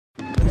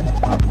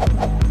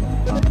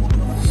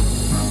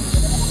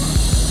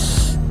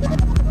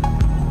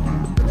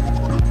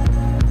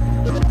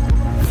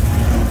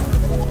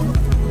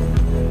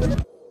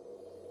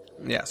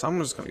So I'm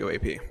just gonna go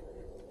AP.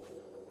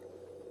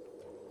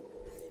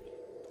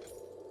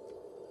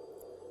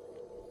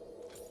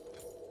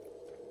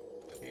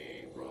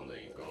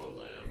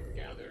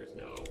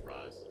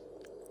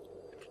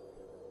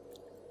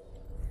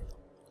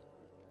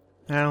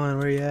 Alan,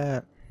 where you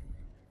at?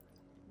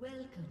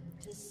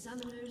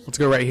 Let's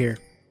go right here.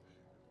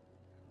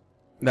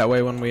 That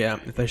way when we,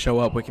 if they show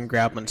up, we can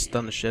grab them and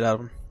stun the shit out of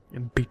them.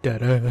 And beat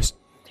that ass.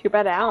 Too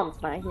bad Alan's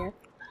not here.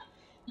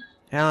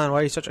 Alan,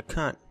 why are you such a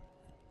cunt?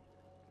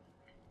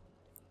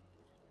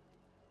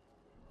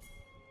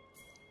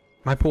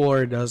 My pool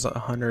already does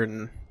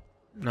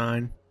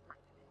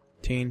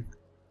 119.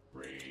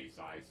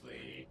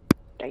 Precisely.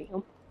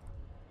 Damn.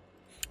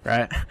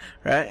 Right?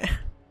 Right?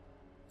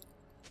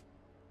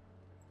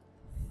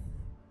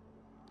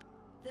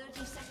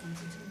 30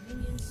 seconds until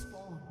minions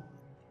spawn.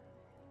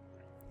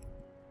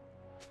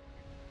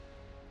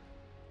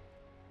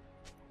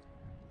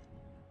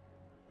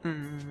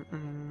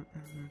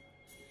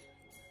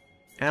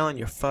 Alan,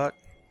 you fuck.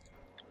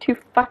 Too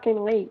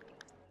fucking late.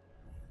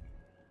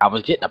 I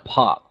was getting a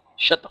pop.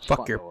 Shut the Fuck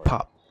front your door.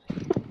 pop.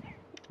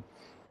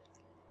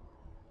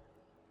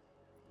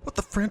 What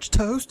the French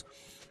toast?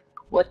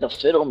 What the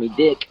fiddle me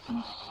dick?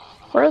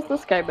 Where has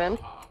this guy been?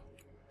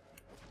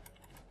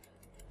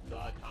 The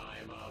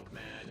time of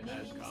man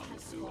has come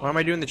to Why am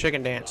I doing the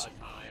chicken dance? The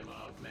time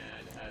of man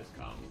has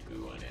come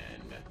to an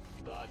end.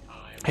 The time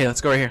Hey,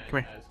 let's go right here. Come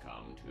here. has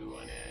come to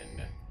an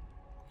end.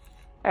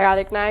 I got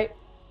ignite.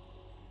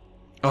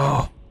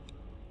 Oh.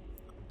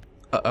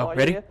 Uh-oh. Oh,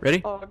 Ready? yeah.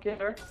 Ready? Oh, get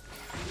her.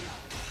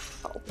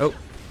 Oh.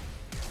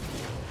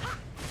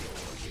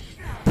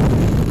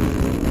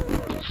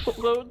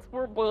 Loads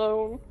were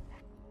blown.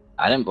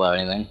 I didn't blow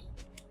anything.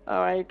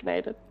 Oh, I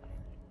ignited.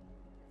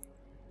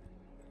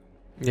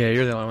 Yeah,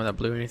 you're the only one that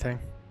blew anything.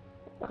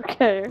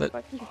 Okay.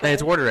 Hey,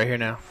 it's water right here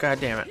now. God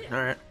damn it.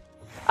 Alright.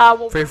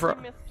 Well, Free he for-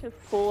 missed his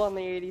pull on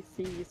the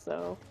ADC,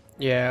 so.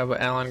 Yeah,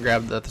 but Alan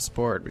grabbed the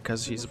support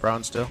because he's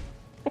bronze still.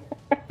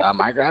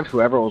 I grabbed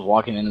whoever was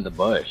walking into the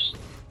bush.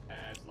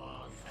 As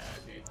long as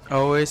it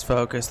Always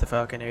focus the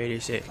fucking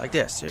ADC. Like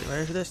this. Dude,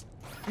 ready for this?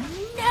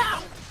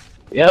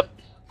 Yep.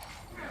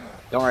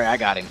 Don't worry, I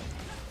got him.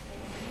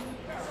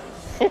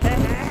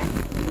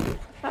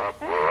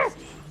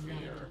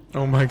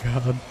 Oh my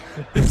god.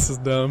 This is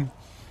dumb.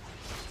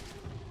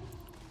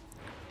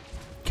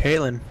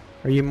 Caitlin,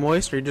 are you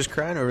moist or are you just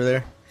crying over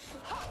there?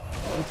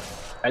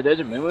 Are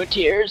those moo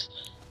tears?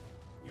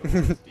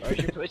 Or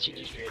your pussy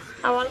just red?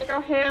 I want to go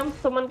ham.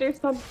 Someone do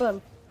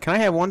something. Can I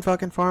have one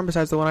fucking farm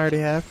besides the one I already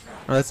have?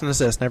 Oh, that's an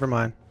assist. Never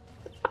mind.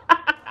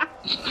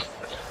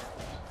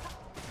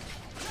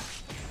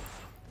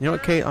 You know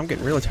what, Kate? I'm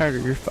getting really tired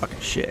of your fucking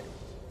shit.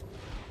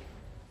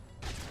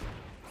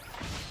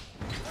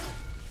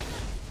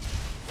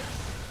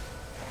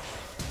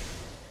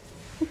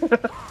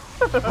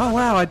 Oh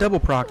wow, I double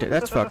procced it.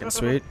 That's fucking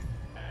sweet.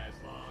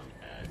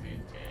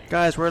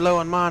 Guys, we're low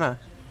on mana.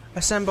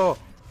 Assemble.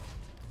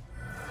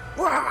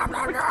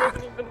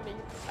 Doesn't even need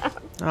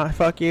that. Ah,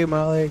 fuck you,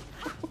 Molly.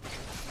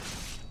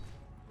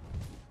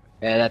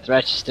 Yeah, that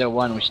Thresh is still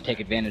one. We should take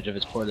advantage of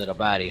his poor little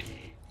body.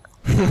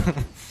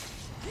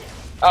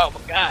 Oh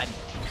my god!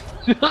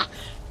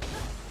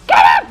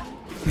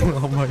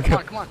 Oh my Come on,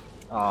 god. come on!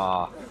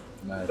 Aw,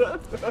 no.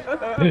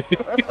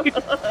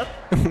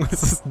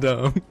 This is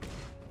dumb.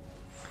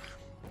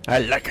 I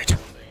like it.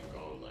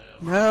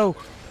 No.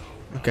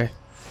 Okay.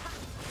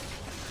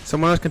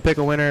 Someone else can pick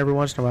a winner every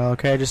once in a while,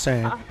 okay? Just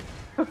saying.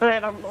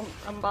 Alright, I'm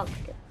about to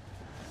get.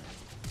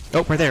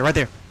 Oh, right there, right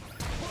there.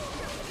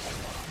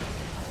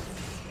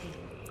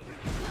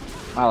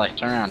 Molly,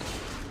 turn around.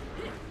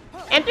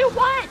 And do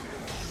what?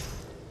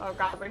 Oh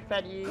god, we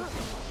fed you.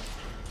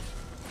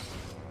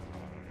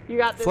 You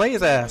got this. Flay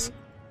his ass.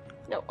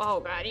 No, oh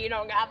god, you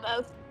don't got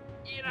this.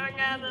 You don't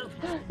got this.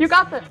 You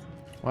got this.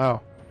 Wow.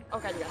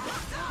 Okay, you got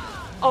this.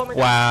 Oh my god.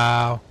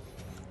 Wow.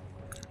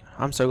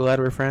 I'm so glad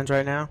we're friends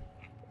right now.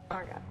 Oh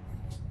god.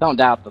 Don't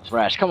doubt the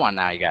Thresh. Come on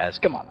now, you guys.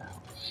 Come on now.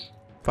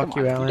 Fuck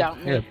Come you, on. Alan. You doubt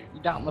me? Here.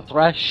 You doubt the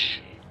Thresh?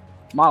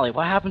 Molly,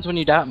 what happens when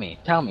you doubt me?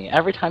 Tell me.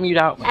 Every time you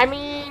doubt me. I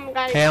mean,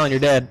 guys. Hey, Alan, you're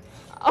dead.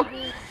 Oh.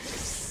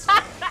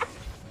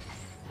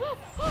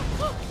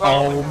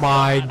 Oh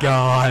my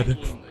god.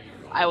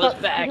 I was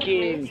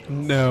backing.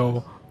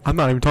 No. I'm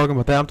not even talking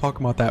about that. I'm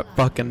talking about that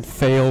fucking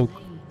fail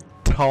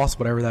toss,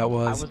 whatever that I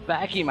was. was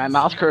backing. My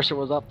mouse cursor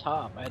was up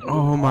top. I had to move Oh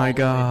all my the way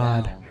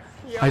god. down.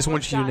 I just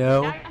want you to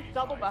know. Now you have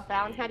double buff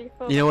out. How do you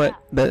feel You know what?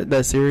 about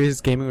That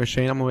series, Gaming with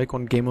Shane, I'm gonna make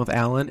one Gaming with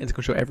Alan, and it's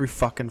gonna show every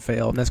fucking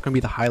fail, and that's gonna be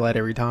the highlight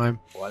every time.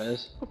 What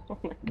is?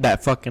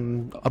 That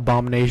fucking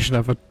abomination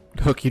of a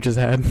hook you just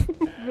had.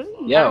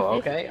 Yo,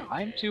 okay.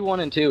 I'm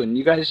 2-1-2, and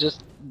you guys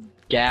just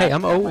gasped. Hey,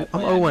 I'm at 0 my I'm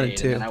play 0-1 I and made,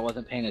 2. And I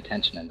wasn't paying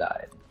attention and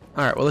died.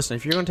 Alright, well listen,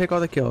 if you're gonna take all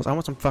the kills, I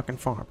want some fucking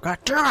farm. God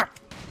damn it!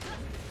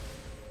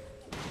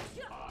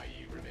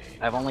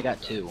 I've only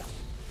got 2.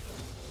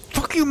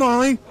 Fuck you,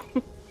 Molly!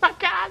 I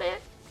got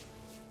it.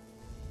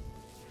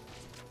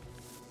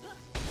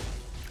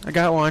 I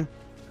got one.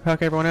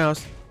 Fuck everyone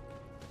else.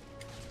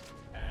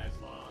 as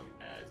long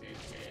as it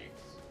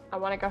takes. I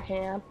want to go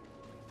ham.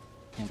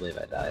 Can't believe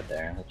I died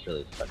there. That's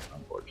really fucking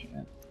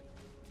unfortunate.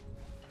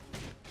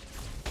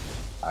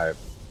 Alright.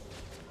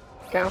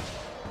 Go.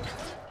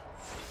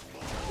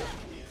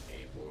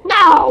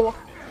 No!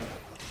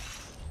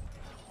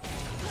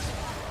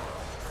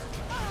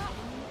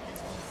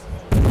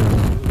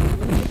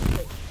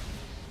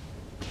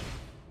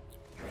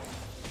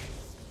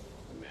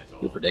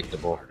 Too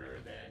predictable.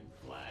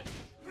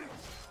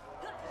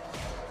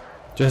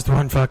 Just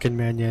one fucking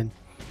minion.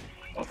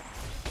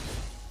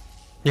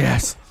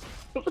 Yes.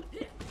 Well,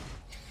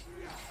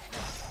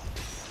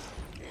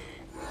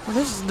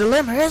 this is a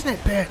dilemma, isn't it,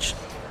 bitch?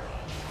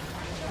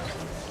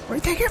 Where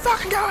do you think you're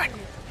fucking going?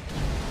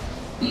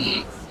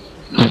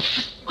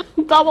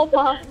 Double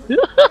puff.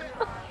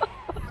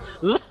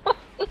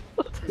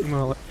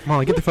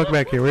 Molly, get the fuck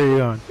back here. Where are you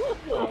going?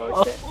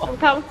 Oh, shit. I'm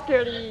kind of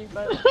scared of you,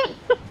 but...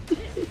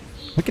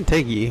 We can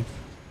take you.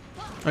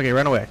 Okay,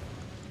 run away.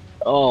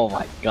 Oh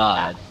my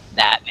god.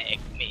 That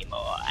makes me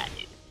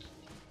moist.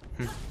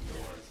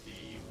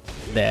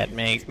 That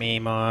makes me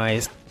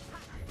moist.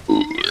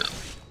 Oh,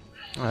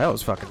 that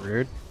was fucking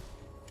rude.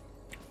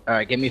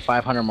 Alright, give me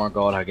 500 more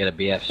gold, I'll get a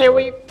BF. Hey,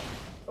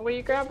 will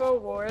you grab a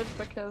ward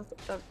because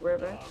of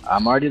River?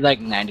 I'm already like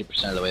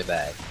 90% of the way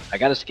back. I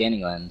got a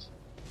scanning lens.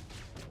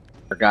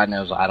 For God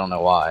knows, I don't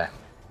know why.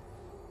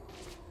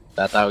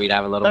 I thought we'd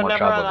have a little I've more never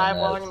trouble alive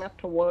than long this. enough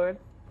to ward.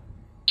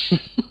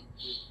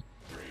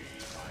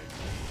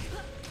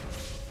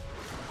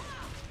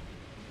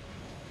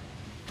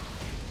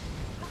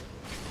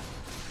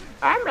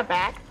 I'm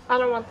back. I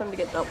don't want them to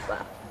get double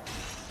left.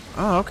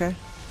 Oh, okay.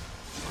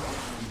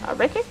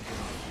 Ricky?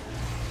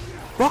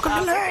 Welcome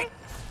to lane!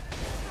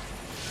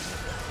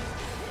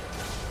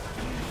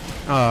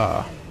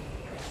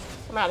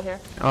 I'm out of here.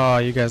 Oh,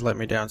 you guys let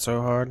me down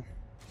so hard.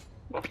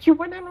 You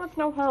went in with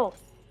no health.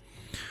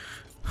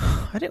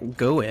 I didn't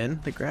go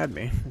in. They grabbed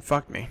me and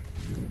fucked me.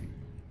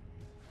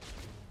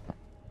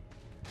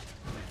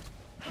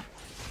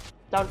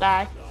 Don't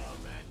die.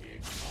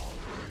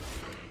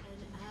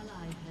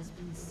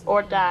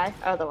 Or die.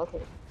 Oh, that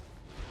wasn't.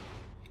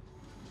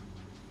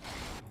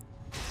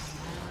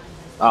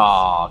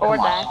 Oh, come Or on,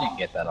 die. I didn't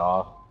get that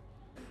off.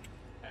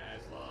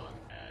 As long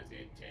as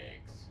it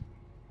takes.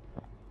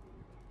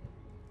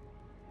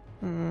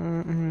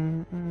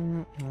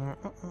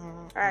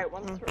 Alright,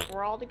 once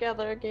we're all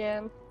together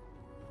again.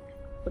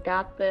 We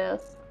got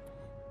this.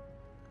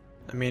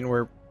 I mean,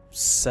 we're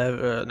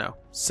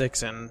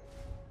 6 and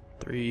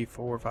 3,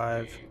 4,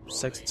 5,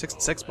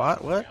 6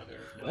 bot. What?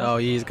 Oh,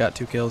 he's got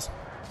 2 kills.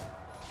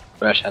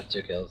 Thresh has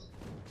 2 kills.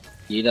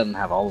 He doesn't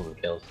have all of the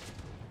kills.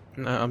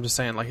 No, I'm just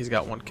saying, like he's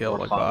got 1 kill, We're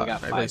like fine, bot. we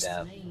got At 5 least.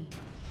 deaths.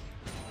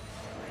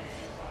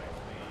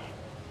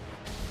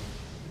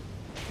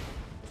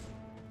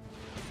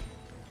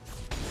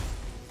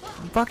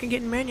 I'm fucking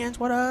getting minions.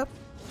 What up?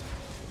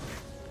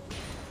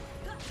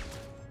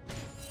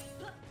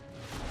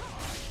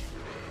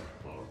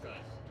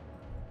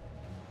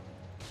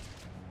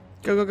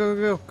 Go go go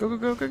go go go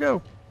go go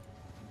go!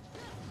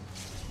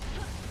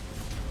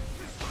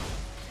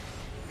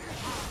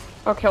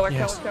 Oh, kill her,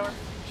 Yes. kill her,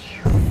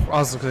 kill her.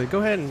 Also, go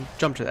ahead and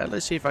jump to that.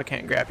 Let's see if I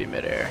can't grab you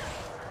midair.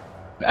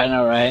 I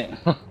know, right?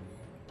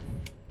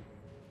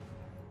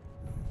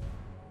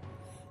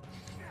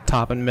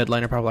 Top and mid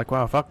lane are probably like,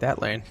 wow, fuck that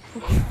lane.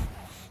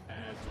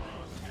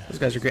 Those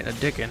guys are getting a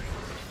dick in.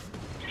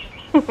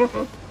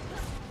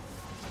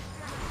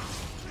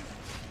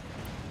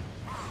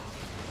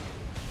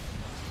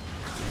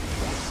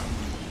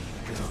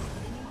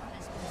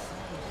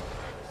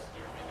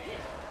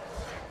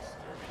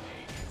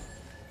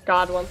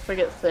 God, once we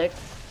get 6.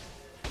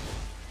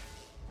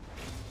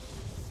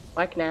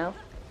 Like now.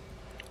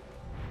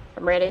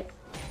 I'm ready.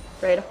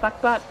 Ready to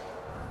fuck butt.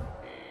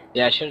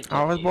 Yeah, I should have.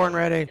 I was born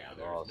ready.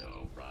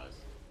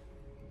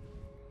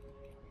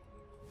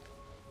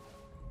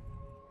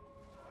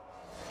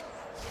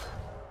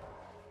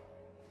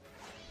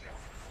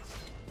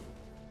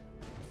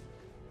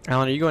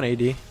 Alan, are you going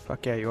AD?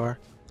 Fuck yeah, you are.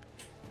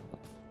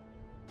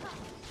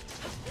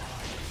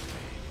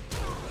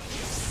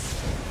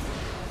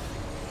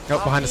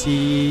 Oh, behind us.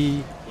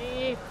 He.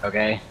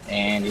 Okay,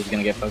 and he's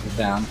gonna get focused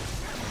down.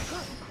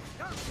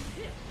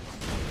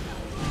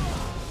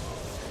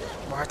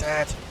 Worth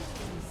it.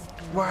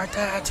 Worth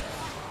it.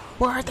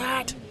 Worth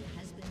it.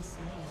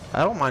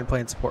 I don't mind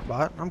playing support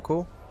bot. I'm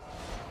cool.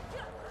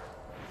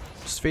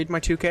 Just feed my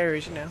 2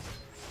 carries, you know.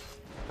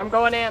 I'm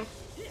going in.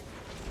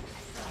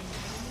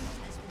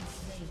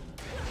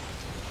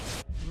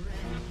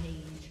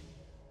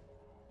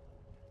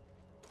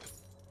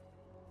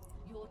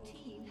 Your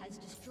team has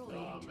destroyed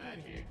a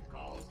turret.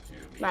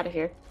 I'm out of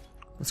here.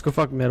 Let's go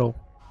fuck middle.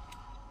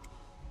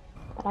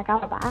 But I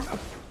gotta buy.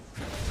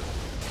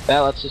 Yeah,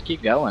 let's just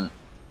keep going.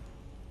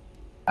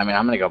 I mean,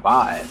 I'm gonna go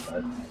buy,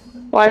 but...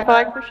 Well, I feel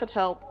like we should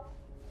help.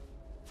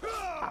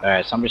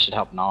 Alright, somebody should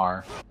help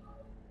Gnar.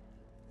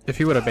 If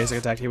he would have basic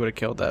attacked, he would have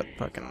killed that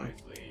fucking...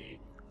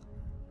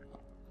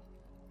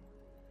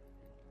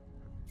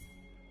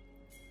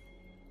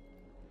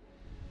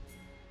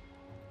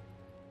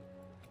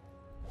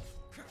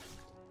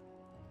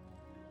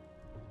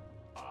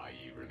 I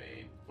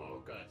remain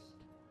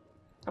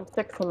I'm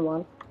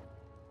 6-1.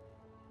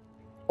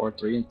 4,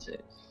 3, and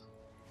 6.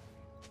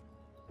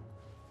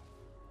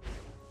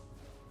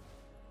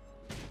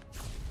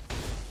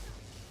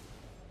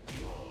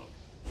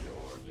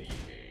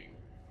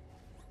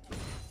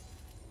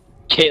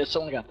 Okay, it's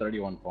only got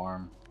 31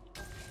 farm.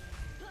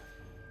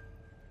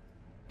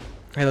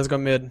 Hey, let's go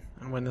mid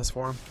and win this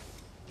for him.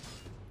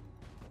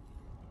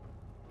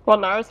 Well,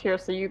 Nara's here,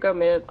 so you go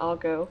mid, I'll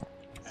go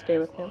stay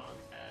with him.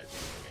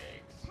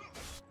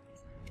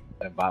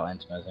 Bot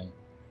lane's missing.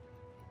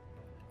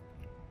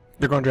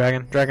 They're going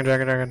dragon. Dragon,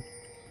 dragon, dragon.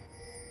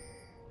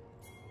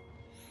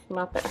 I'm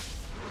not there.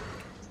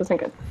 This isn't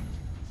good.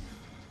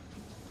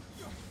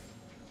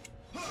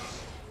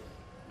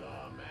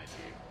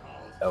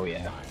 Oh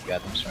yeah, you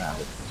got them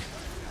surrounded.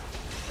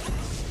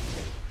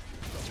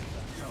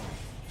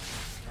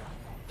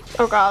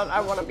 Oh god, I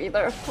want to be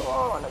there.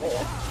 Oh, I want to be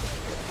there.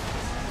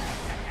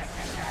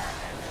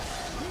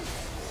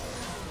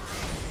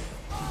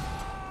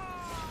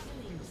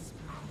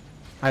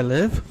 I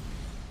live?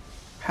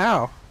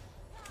 How?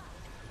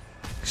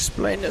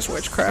 Explain this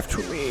witchcraft to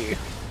me.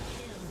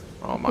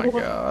 Oh my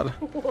god.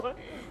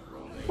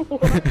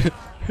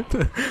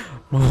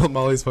 What?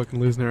 Molly's fucking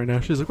losing it right now.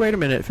 She's like, wait a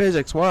minute,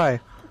 physics, why?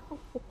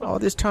 All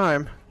this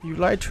time, you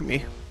lied to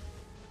me.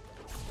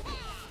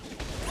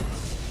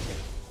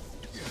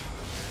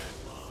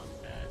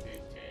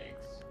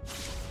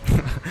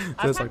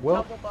 So it's like,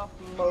 well, doubled off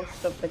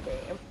most of the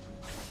game.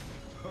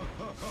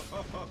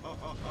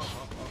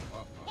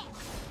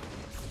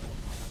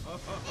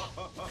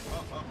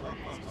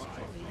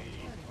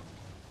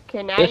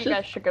 Okay, now This you is-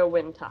 guys should go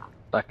win top.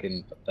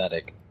 Fucking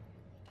pathetic.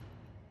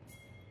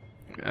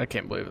 I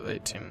can't believe they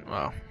team.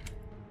 Wow.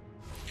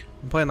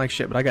 I'm playing like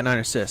shit, but I got 9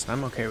 assists.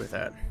 I'm okay with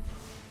that.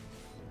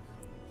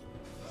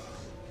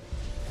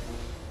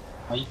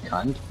 Oh, you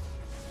cunt.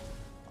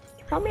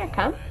 You call me a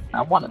cunt?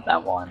 I wanted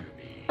that one.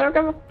 I don't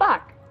give a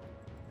fuck.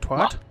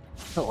 Twat?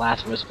 The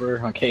last whisper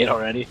on Kate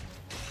already.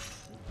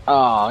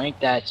 Oh, ain't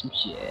that some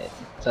shit?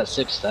 It's at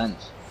 6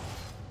 cents.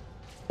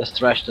 This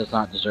Thresh does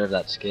not deserve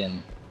that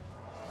skin.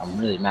 I'm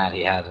really mad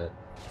he has it.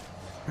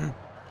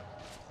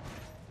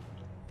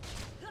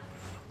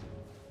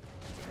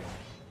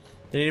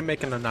 They need to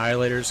make an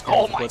Annihilator skin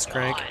Oh with my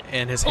Blitzcrank, God.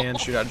 and his hands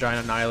shoot out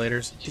giant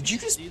Annihilators. Did you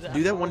just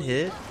do that one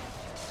hit?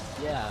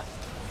 Yeah.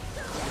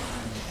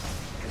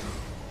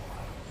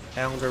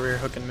 Alan's over here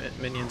hooking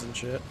minions and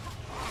shit.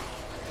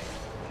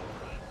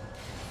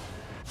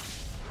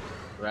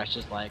 Thresh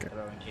is like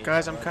throwing Kate.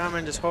 Guys, I'm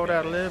coming. Just hold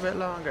out a little bit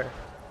longer.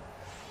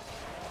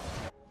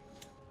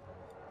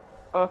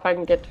 Oh, if I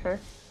can get to her.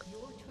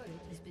 Your turret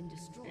has been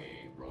destroyed.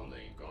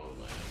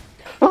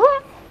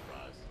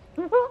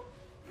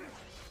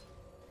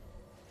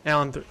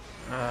 Alan,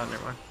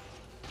 never mind.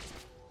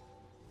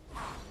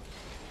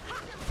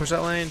 Push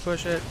that lane,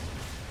 push it.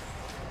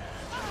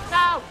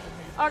 No!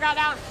 Oh god,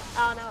 down!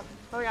 Oh no.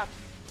 Oh god.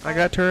 I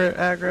got turret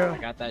aggro. I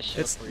got that shit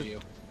It's- for you.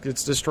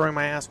 It's destroying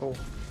my asshole.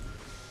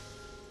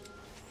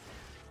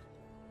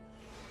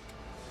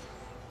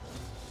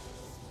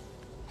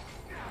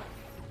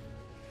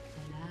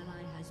 An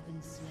ally has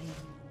been slain.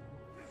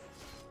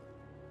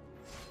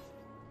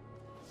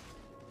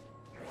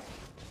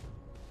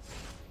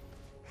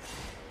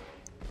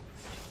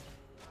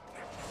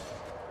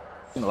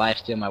 I'm gonna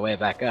lifesteal my way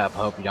back up. I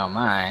hope you don't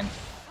mind.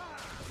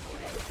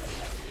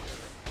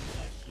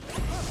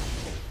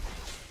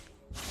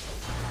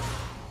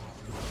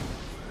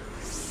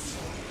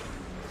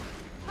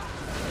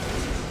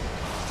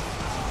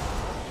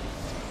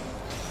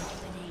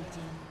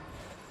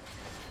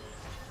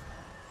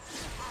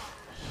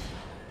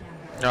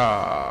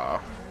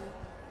 Ah.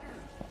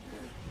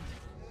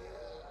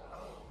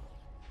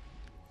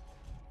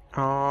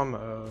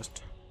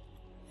 Almost.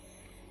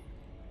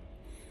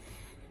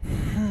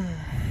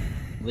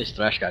 At least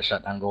Thresh got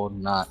shut down gold,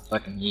 not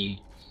fucking you.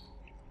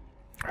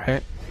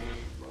 Right.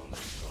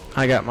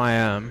 I got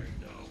my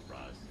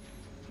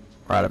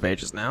we're out of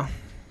ages now.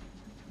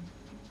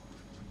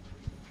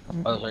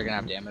 Oh, so you're gonna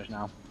have damage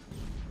now?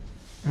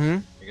 Hmm?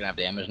 You're gonna have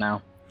damage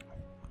now?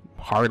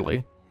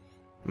 Hardly.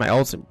 My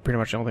ult's pretty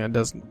much the only thing that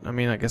does. I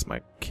mean, I guess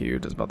my Q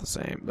does about the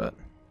same, but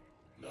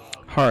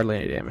hardly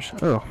any damage.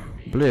 Oh,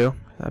 blue.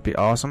 That'd be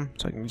awesome.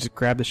 So I can just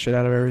grab the shit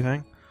out of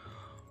everything.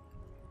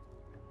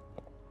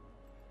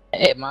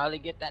 Hey, Molly,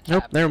 get that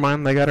Nope, tap. never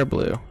mind. They got her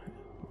blue.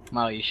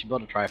 Molly, you should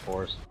build a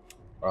Triforce.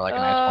 Or like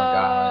an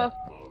Iceborne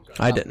Gauntlet.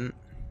 I didn't.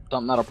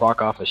 Something that'll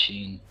proc off a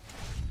Sheen.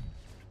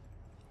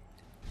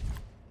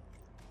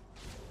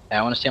 Hey,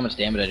 I wanna see how much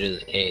damage I do to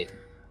this Kate.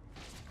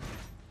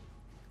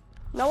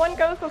 No one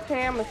goes with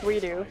Pam as we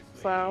do,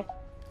 so.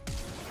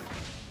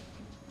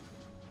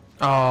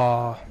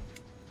 Oh,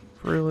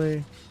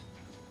 really?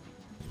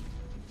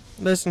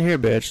 Listen here,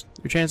 bitch.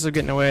 Your chances of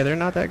getting away, they're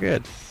not that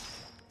good.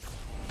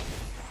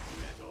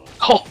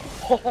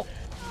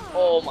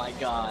 Oh my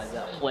god,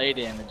 that flay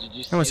damage. Did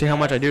you see I want to see how that?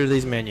 much I do to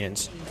these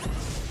minions.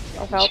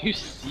 I'll help. Did you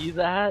see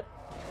that?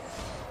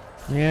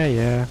 Yeah,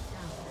 yeah.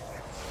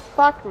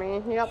 Fuck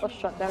me, he got the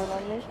shutdown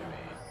on me.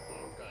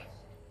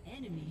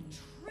 Enemy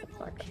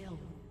triple kill.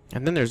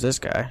 And then there's this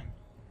guy.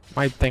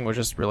 My thing was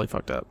just really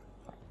fucked up.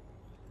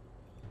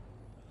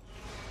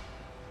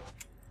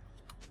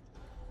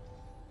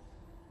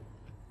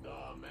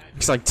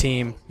 He's like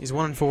team. He's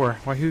 1 and 4.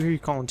 Why? Who are you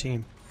calling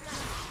team?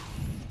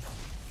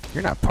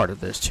 You're not part of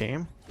this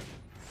team.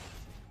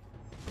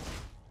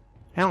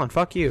 Alan,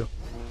 fuck you.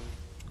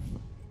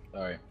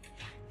 Sorry.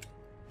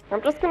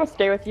 I'm just gonna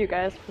stay with you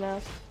guys for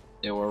now.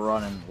 Yeah, we're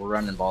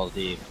running balls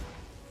deep.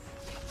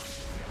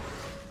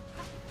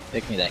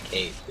 Pick me that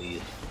cave,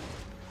 please.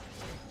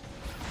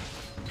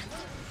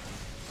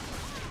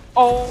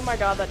 Oh my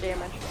god, that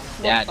damage.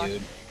 Yeah, What the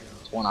dude.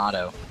 It's 1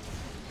 auto.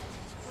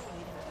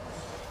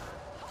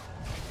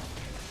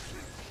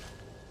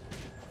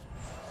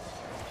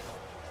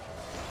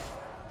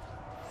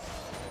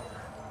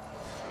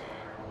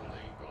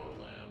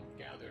 Golem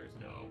gathers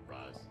no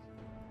rust.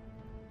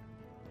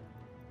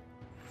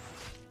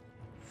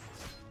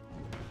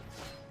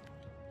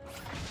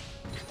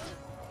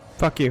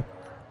 Fuck you.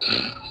 The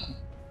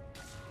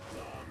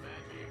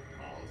magic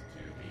calls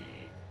to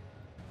me.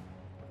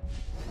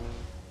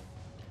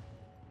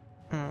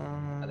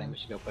 I think we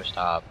should go push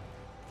top.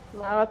 No,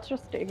 let's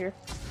just stay here.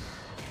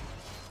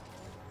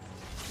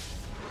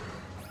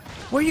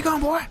 Where you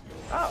going, boy?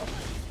 Oh.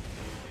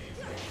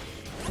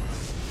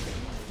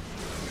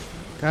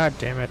 God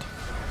damn it.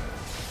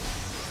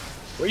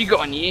 Where you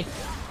going, Yi?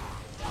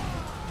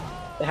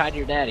 Say hi to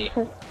your daddy.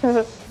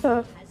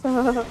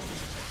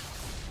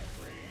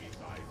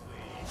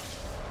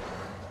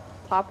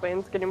 Top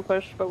lane's getting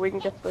pushed, but we can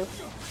get this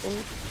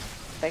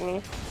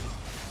thingy.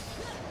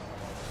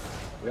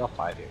 We all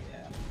 5 here,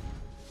 yeah.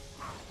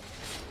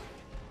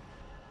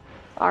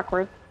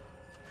 Awkward.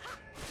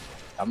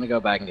 I'm gonna go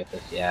back and get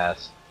this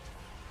yes.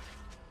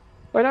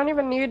 We don't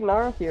even need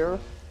Nara here,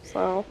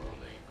 so.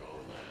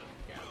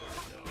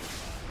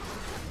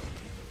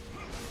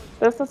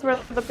 This is where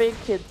the big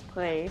kids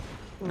play.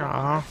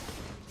 Aw.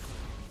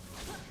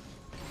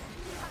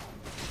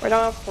 We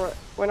don't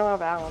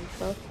have Alan,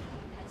 so.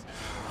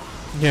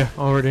 Yeah,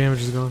 all our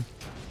damage is gone.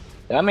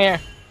 Come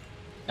here.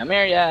 Come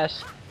here,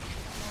 yes.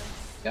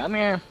 Come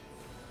here.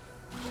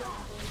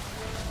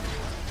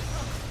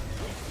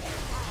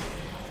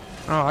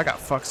 Oh, I got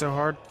fucked so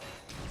hard.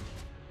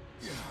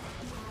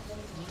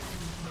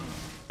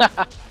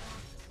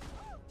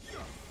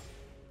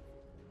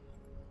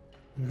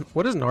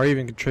 What is Nari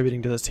even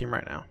contributing to this team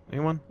right now?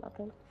 Anyone?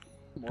 Nothing.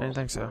 I didn't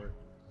think so.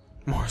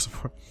 More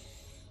support.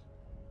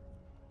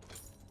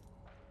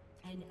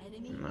 An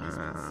enemy has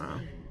been Nah.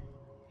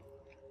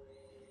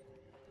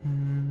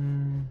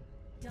 slain.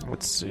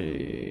 Let's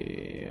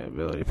see.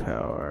 Ability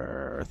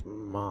power with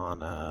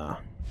mana.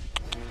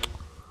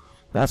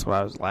 That's what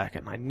I was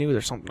lacking. I knew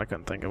there's something I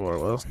couldn't think of what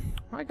it was.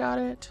 I got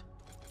it.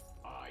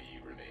 I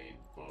remain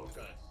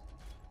focused.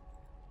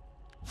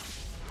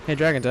 Hey,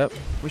 Dragon's up.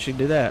 We should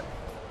do that.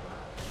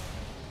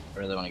 I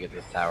really want to get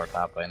this tower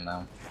top lane though.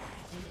 An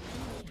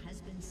enemy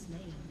has been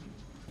slain.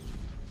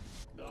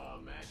 The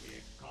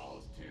magic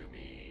calls to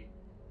me.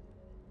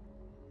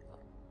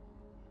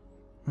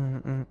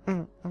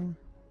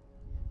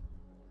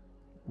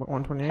 What,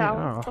 128?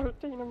 Alan's Oh.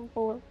 13 and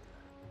 4.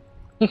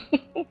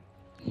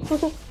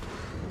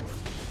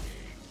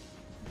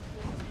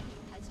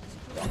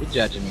 Don't be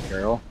judging me,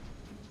 girl.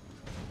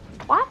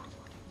 What?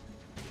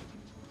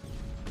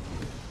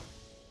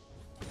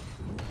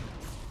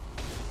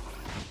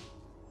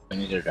 We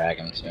need a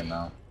dragon soon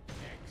though.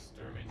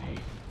 Exterminate.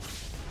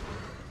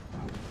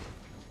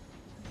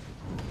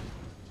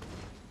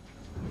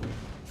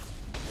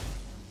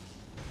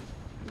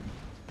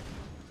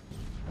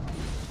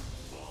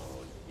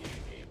 Bone in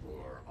a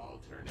poor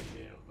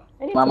alternative.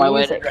 I need I'm on some my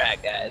way to music.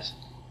 drag, guys.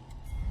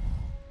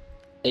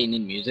 Hey, you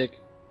need music?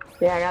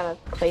 Yeah, I gotta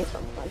play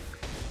something.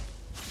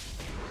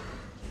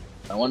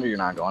 No wonder you're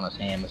not going as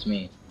ham as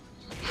me.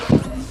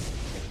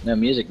 No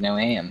music, no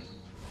ham.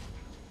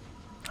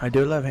 I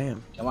do love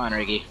ham. Come on,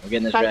 Ricky. We're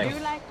getting this I dragon.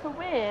 do like to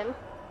win.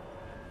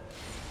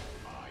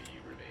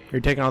 You're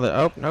taking all the.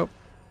 Oh, nope.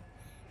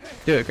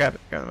 Do it. Grab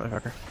it. Grab it,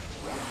 motherfucker.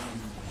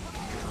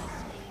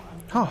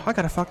 Oh, I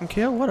got a fucking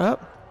kill. What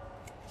up?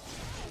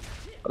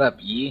 What up,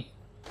 Yi?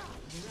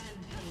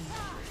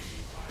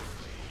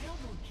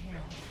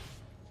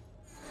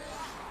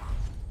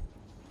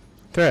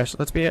 Thresh,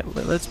 let's be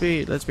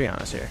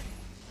honest here.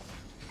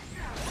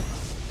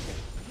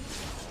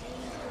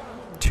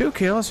 2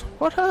 kills?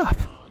 What up?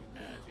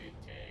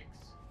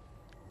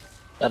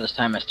 That is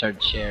time I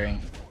started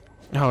sharing.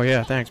 Oh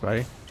yeah, thanks,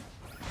 buddy.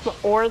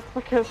 Or it's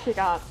because she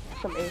got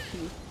some AP.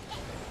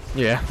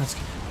 Yeah, that's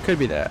could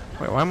be that.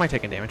 Wait, why am I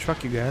taking damage?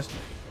 Fuck you guys.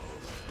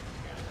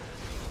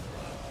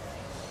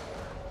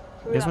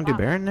 You guys want to do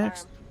Baron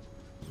next?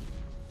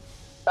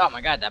 Oh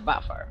my god, that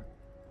bot farm.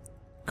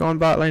 Go on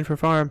bot lane for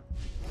farm.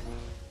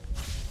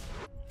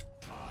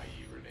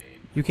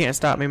 You can't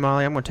stop me,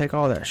 Molly. I'm gonna take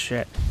all that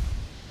shit.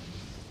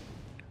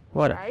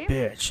 What a Are you?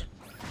 bitch.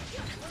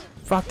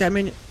 Fuck that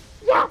minion.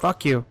 Yeah.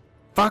 Fuck you.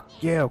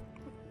 Fuck you.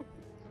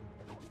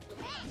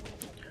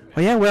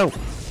 Oh yeah, well.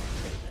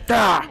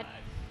 Ah!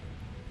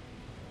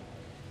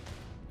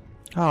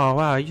 Oh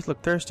wow, you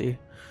look thirsty.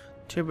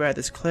 Too bad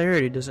this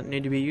clarity doesn't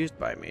need to be used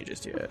by me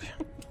just yet.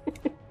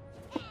 The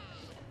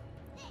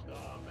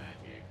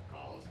magic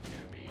calls to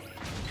me.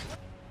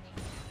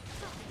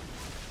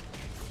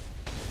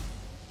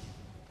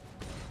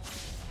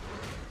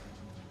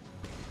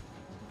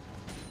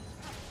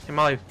 Hey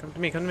Molly, come to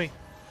me, come to me.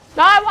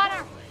 No, I want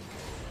her!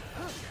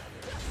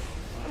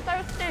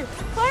 I'm thirsty!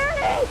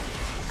 Clarity!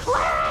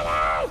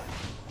 Clarity!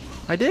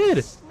 I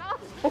did! No!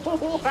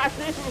 I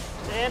didn't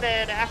get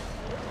it!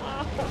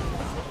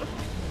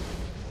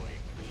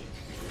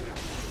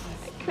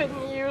 I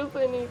couldn't use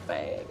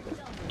anything.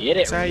 Get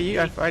it. Sorry,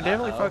 I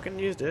definitely Uh-oh. fucking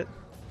used it.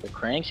 The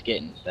crank's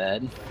getting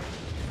fed.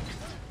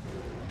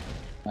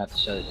 I have to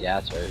show this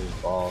Yasser who's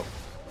bald.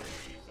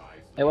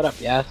 Hey, what up,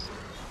 Yass?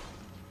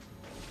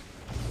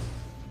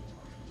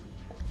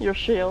 Your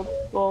shield,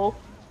 lol.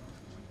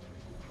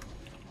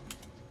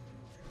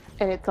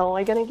 And it's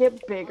only gonna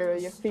get bigger,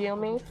 you feel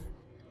me?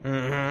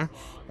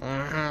 Mm-hmm.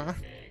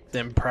 Mm-hmm.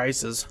 Them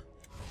prices.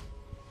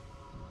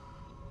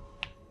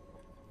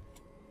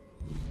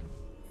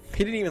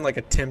 He didn't even like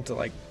attempt to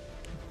like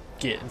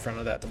get in front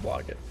of that to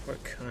block it. What a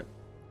cunt.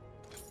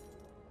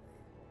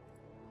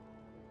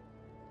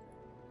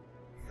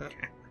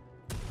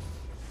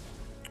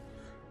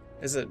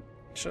 Is it?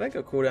 Should I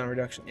go cooldown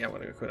reduction? Yeah, I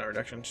want to go cooldown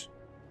reductions.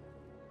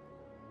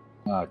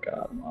 Oh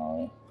god,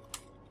 Molly.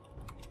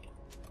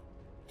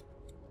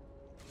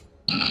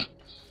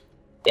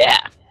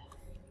 Yeah.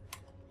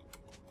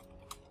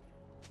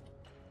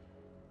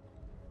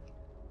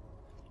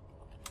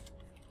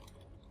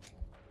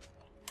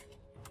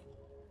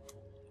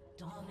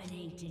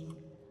 Dominating.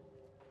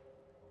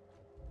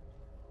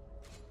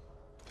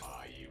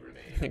 You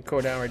remain.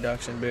 Cooldown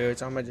reduction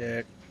boots on my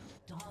dick.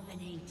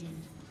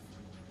 Dominating.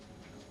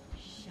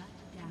 Shut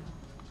down.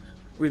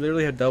 We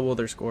literally had double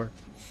their score.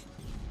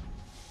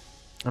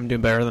 I'm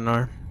doing better than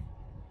R.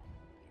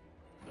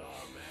 The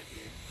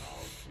magic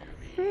calls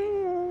to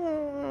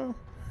me.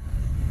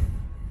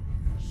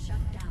 Shut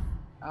down.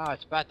 Oh,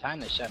 it's about time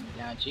they shut me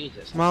down.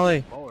 Jesus. I'm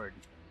Molly. bored.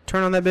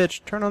 Turn on that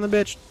bitch. Turn on the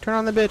bitch. Turn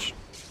on the bitch.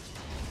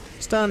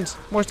 Stuns.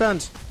 More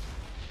stuns.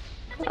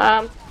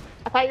 I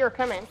thought you were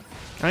coming.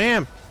 I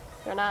am.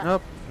 You're not.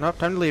 Nope. Nope.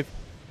 Time to leave.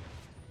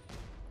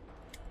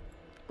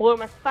 Blew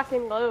my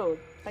fucking load.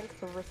 Thanks,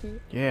 Ricky.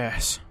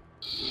 Yes.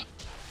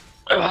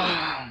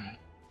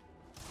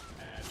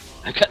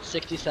 I got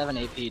 67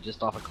 AP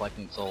just off of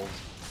collecting souls.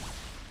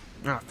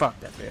 Ah, fuck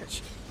that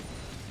bitch.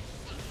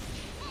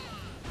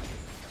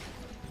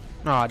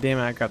 Aw, damn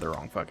it, I got the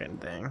wrong fucking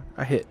thing.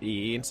 I hit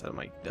E instead of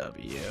my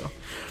W.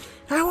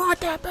 I want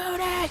that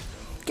booty!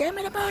 Give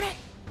me the booty!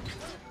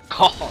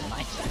 Oh,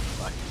 nice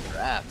fucking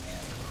crap, man.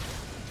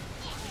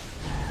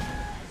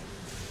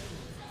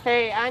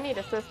 Hey, I need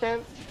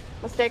assistance.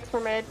 Mistakes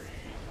were made.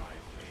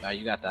 No,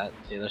 you got that.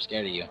 See, they're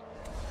scared of you.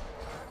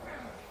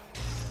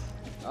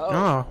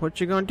 Oh,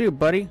 what you gonna do,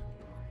 buddy?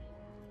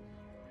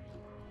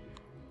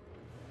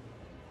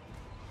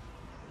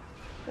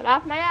 Get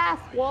off my ass,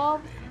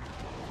 wolves!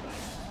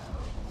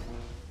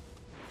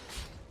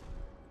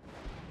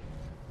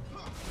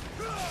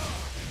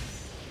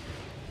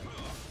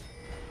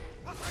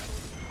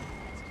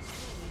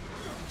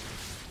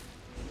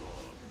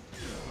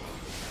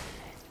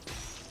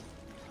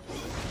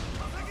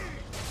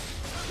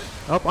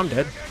 Oh, I'm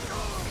dead.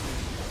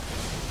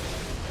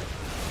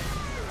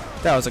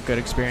 That was a good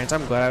experience.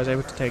 I'm glad I was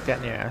able to take that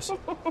in the ass. An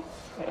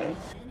enemy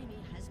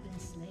has been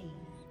slain.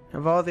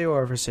 Of all the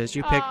orifices,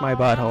 you picked my Aw,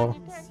 butthole.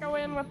 You can't go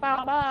in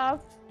without us.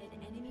 An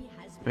enemy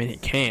has I been mean, he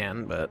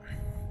can, but...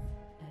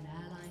 An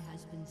ally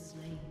has been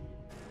slain.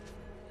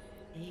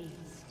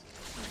 Aced.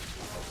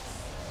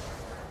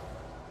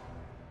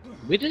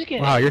 We just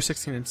get. Wow, you're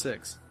 16 and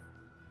 6.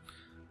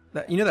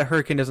 That, you know that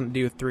Hurricane doesn't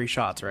do 3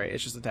 shots, right?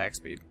 It's just attack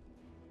speed.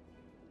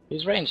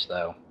 He's ranged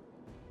though.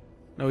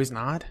 No, he's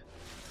not.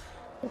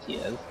 Yes, he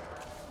is.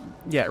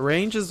 Yeah,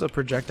 range is a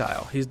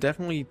projectile. He's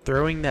definitely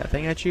throwing that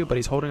thing at you, but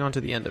he's holding on to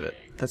the end of it.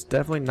 That's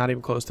definitely not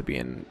even close to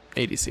being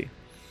ADC.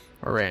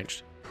 Or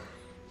ranged.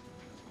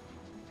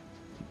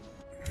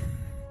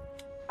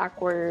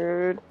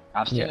 Awkward.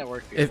 I've seen Yeah. it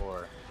work If-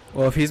 before.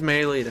 Well, if he's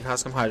melee, then how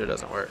come Hydra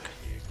doesn't work?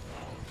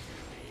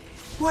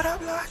 What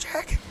up,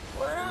 Logic?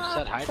 What You up?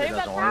 said Hydra Save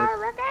that doesn't tower,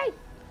 work. Ricky!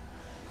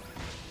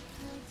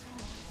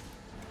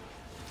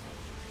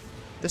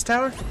 This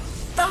tower?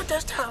 Fuck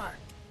this tower!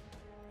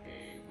 A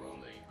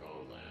rolling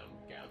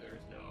golem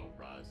gathers no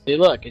rust. See,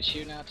 look, it's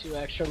shooting out 2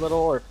 extra little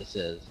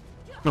orifices.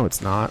 No,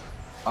 it's not.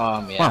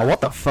 Yeah. Wow,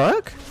 what the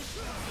fuck?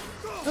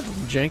 That's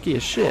janky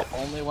as shit.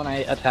 Only when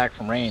I attack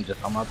from range.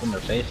 If I'm up in their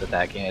face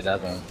attacking, it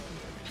doesn't.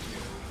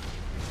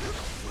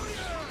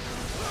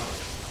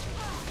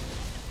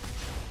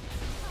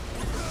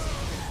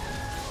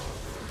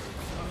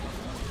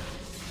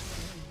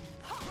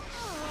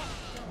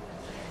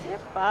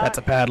 Fuck. That's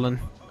a paddling.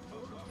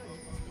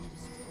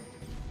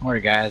 Don't worry,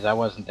 guys. I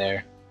wasn't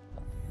there.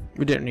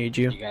 We didn't need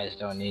you. You guys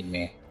don't need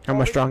me. I'm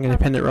a strong,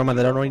 independent Roma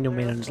that don't need no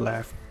man in his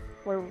life.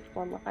 We're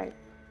on the fight.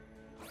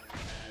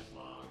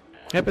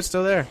 Yep, it's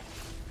still there.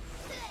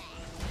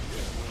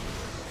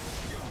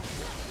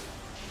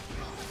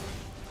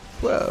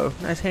 Whoa,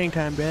 nice hang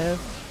time, bro.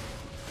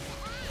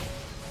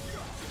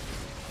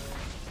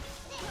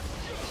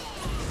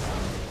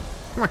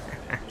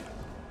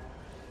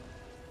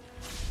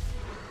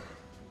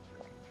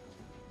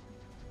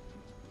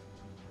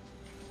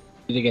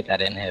 You to get that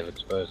inhib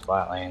exposed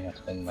flat lane. That's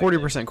been like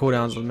 40%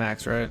 cooldowns with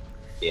max, right?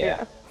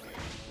 Yeah.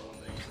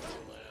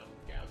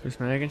 Just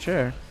making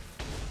sure.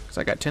 Cause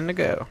I got 10 to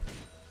go.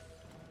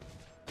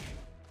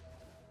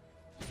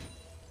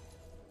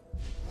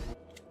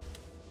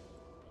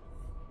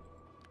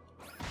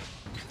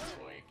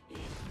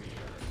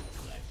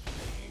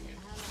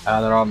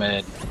 They're all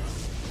mid.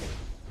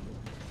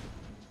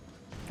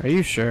 Are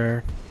you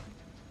sure?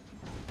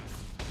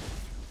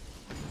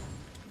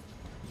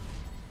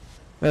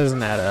 That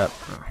doesn't add up.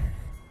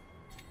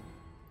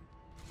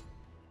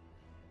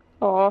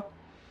 Oh.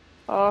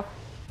 Oh.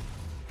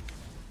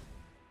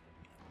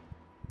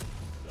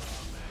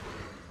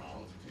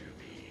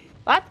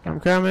 What? I'm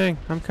coming.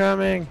 I'm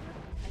coming.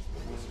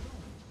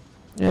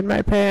 In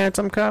my pants.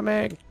 I'm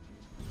coming.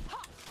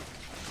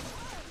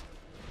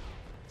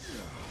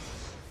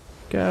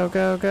 Go,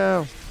 go,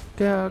 go.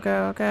 Go,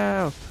 go,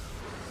 go.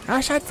 I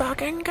said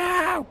fucking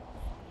go.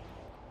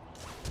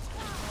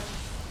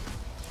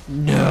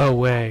 No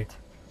way.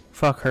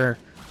 Fuck her.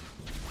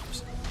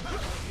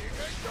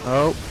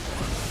 Oh.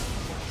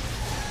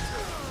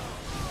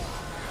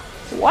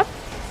 What?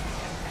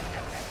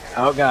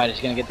 Oh god,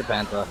 he's gonna get the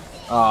penta.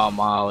 Oh,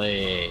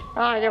 Molly.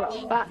 Oh, I give a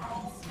fuck.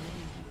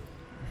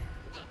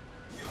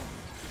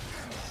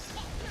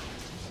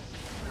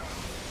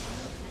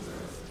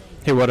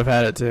 He would have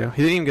had it too.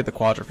 He didn't even get the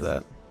quadra for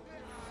that.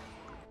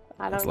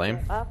 I That's don't lame.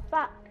 give a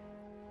fuck.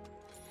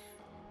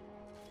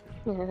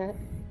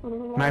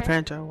 My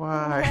penta,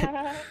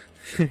 why?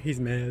 He's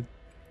mad.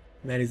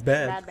 Man, he's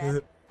bad.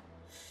 Bad.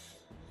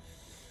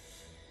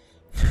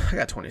 I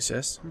got 20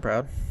 assists. I'm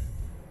proud.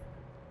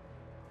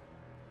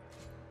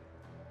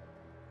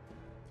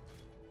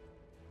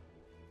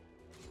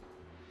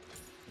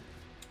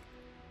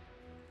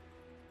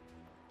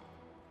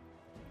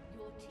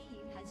 Your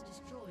team has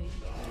destroyed.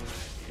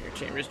 Your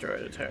team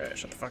destroyed a Thresh.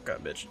 Shut the fuck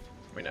up, bitch.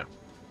 We know.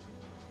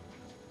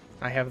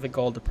 I have the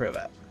gold to prove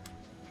it.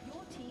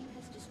 Your team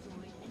has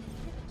destroyed an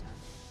inhibitor.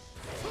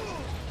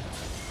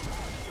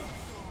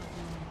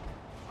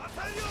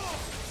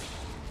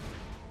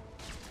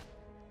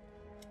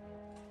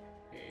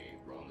 A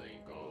rolling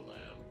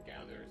golem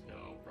gathers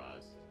no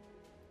rust.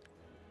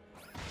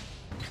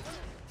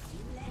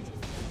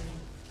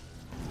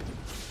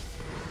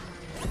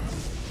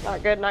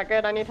 Not good, not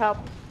good. I need help.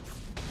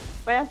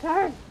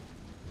 Lantern!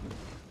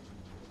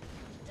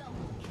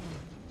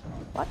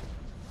 What?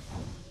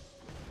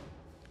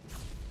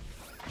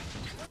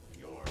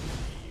 Your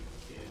team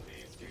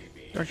is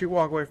escaping. Don't you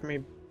walk away from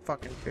me,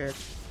 fucking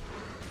bitch.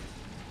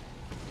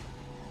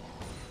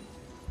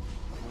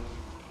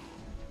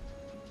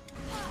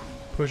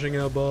 Pushing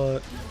out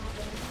bot.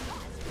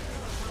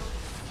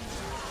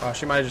 Oh,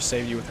 she might have just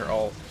saved you with her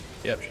ult.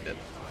 Yep, she did.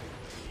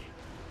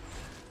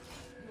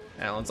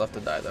 Alan's left to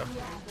die though.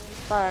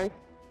 Sorry.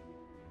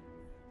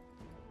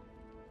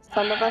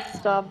 Some of us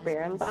still have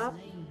Baron buff.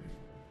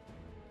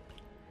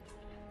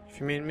 If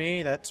you mean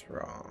me, that's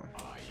wrong.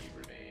 I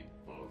remain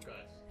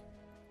focused.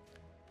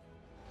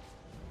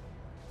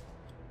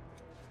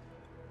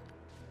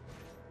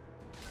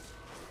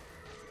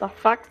 The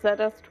fuck said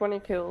us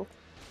 20 kills.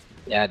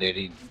 Yeah, dude,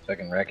 he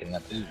fucking wrecking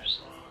that boost.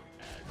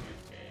 As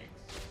it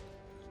takes.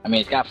 I mean,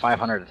 he's got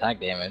 500 attack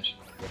damage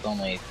with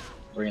only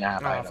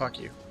 3.5 Oh, items. fuck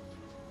you.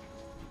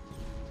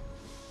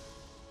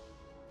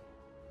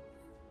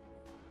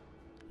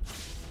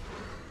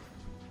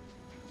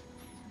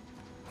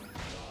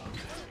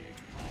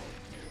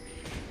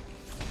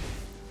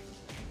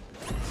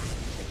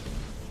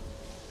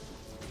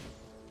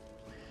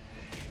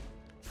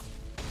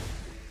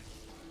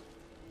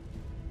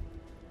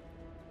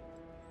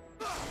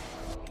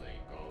 Rolling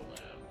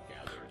golem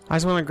gathers. I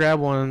just want to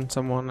grab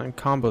someone and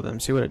combo them,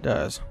 see what it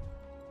does.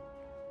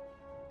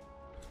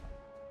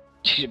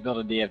 You should build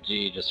a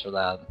DFG just for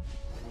that.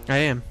 I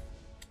am.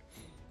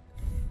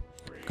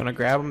 Gonna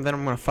grab them, then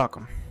I'm gonna fuck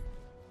them.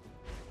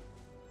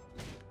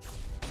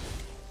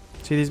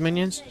 See these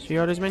minions? See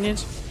all these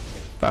minions?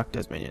 Fuck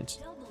those minions.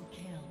 Double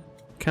kill.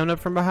 Coming up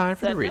from behind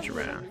for the That reach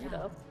doesn't around. do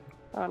though.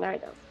 Oh, now he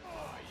does.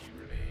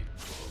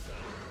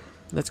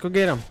 Let's go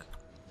get them.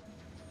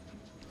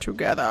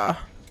 Together.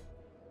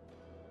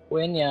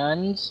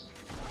 Winions.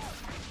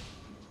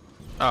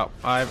 Oh,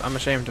 I'm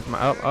ashamed of my.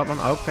 Oh, I'm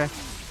okay.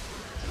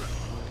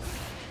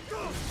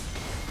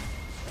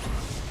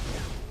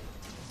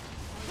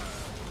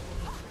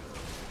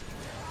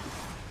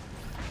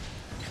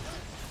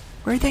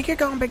 Where do you think you're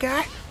going, big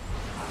guy?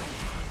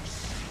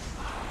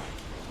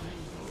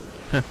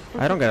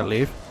 I don't gotta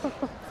leave.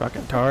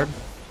 Fucking tard.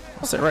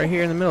 I'll sit right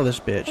here in the middle of this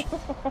bitch.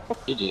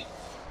 GG.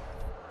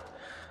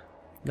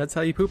 That's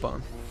how you poop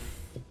on.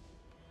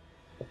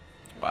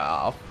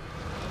 Wow.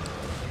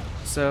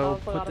 So, That was a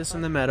lot put of this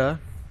fun. in the meta.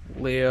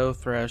 Leo,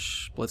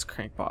 Thresh, Blitz,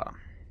 Crank bottom.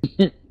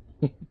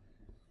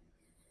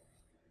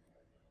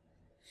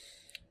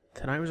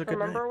 Tonight was a good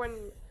Remember night.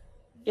 when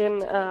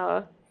in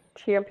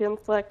Champion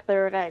Select,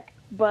 they're like,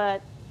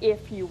 but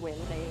if you win,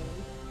 they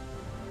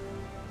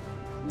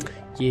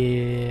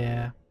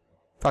Yeah.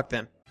 Fuck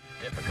them.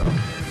 Difficult,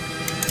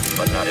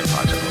 but not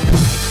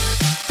impossible.